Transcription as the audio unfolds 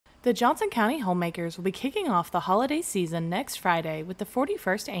The Johnson County Homemakers will be kicking off the holiday season next Friday with the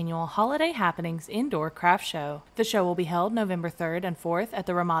 41st Annual Holiday Happenings Indoor Craft Show. The show will be held November 3rd and 4th at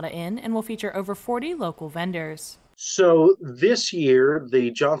the Ramada Inn and will feature over 40 local vendors. So this year, the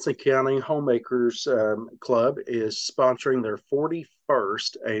Johnson County Homemakers Club is sponsoring their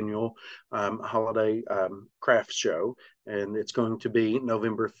 41st annual holiday craft show, and it's going to be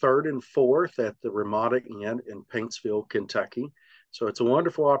November 3rd and 4th at the Ramada Inn in Paintsville, Kentucky. So it's a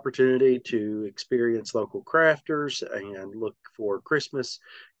wonderful opportunity to experience local crafters and look for Christmas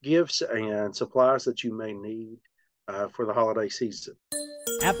gifts and supplies that you may need for the holiday season.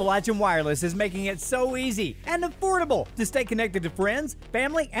 Appalachian Wireless is making it so easy and affordable to stay connected to friends,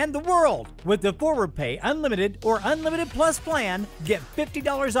 family, and the world. With the Forward Pay Unlimited or Unlimited Plus plan, get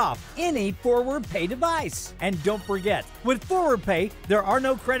 $50 off any Forward Pay device. And don't forget, with Forward Pay, there are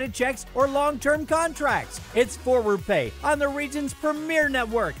no credit checks or long-term contracts. It's Forward Pay on the region's premier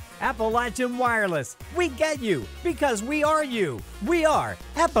network, Appalachian Wireless. We get you because we are you. We are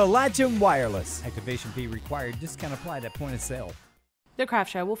Appalachian Wireless. Activation fee required. Discount applied at point of sale. The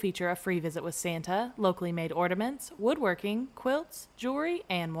craft show will feature a free visit with Santa, locally made ornaments, woodworking, quilts, jewelry,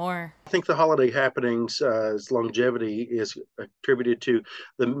 and more. I think the holiday happenings' longevity is attributed to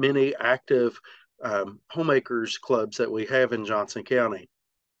the many active homemakers clubs that we have in Johnson County.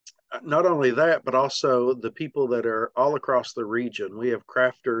 Not only that, but also the people that are all across the region. We have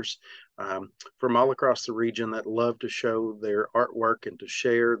crafters from all across the region that love to show their artwork and to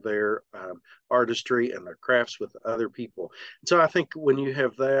share their artistry and their crafts with other people. And so I think when you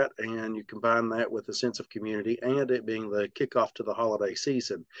have that and you combine that with a sense of community and it being the kickoff to the holiday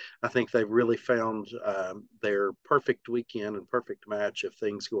season, I think they've really found their perfect weekend and perfect match of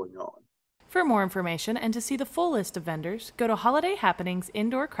things going on. For more information and to see the full list of vendors, go to Holiday Happenings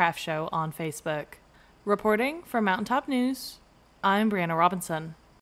Indoor Craft Show on Facebook. Reporting for Mountaintop News, I'm Brianna Robinson.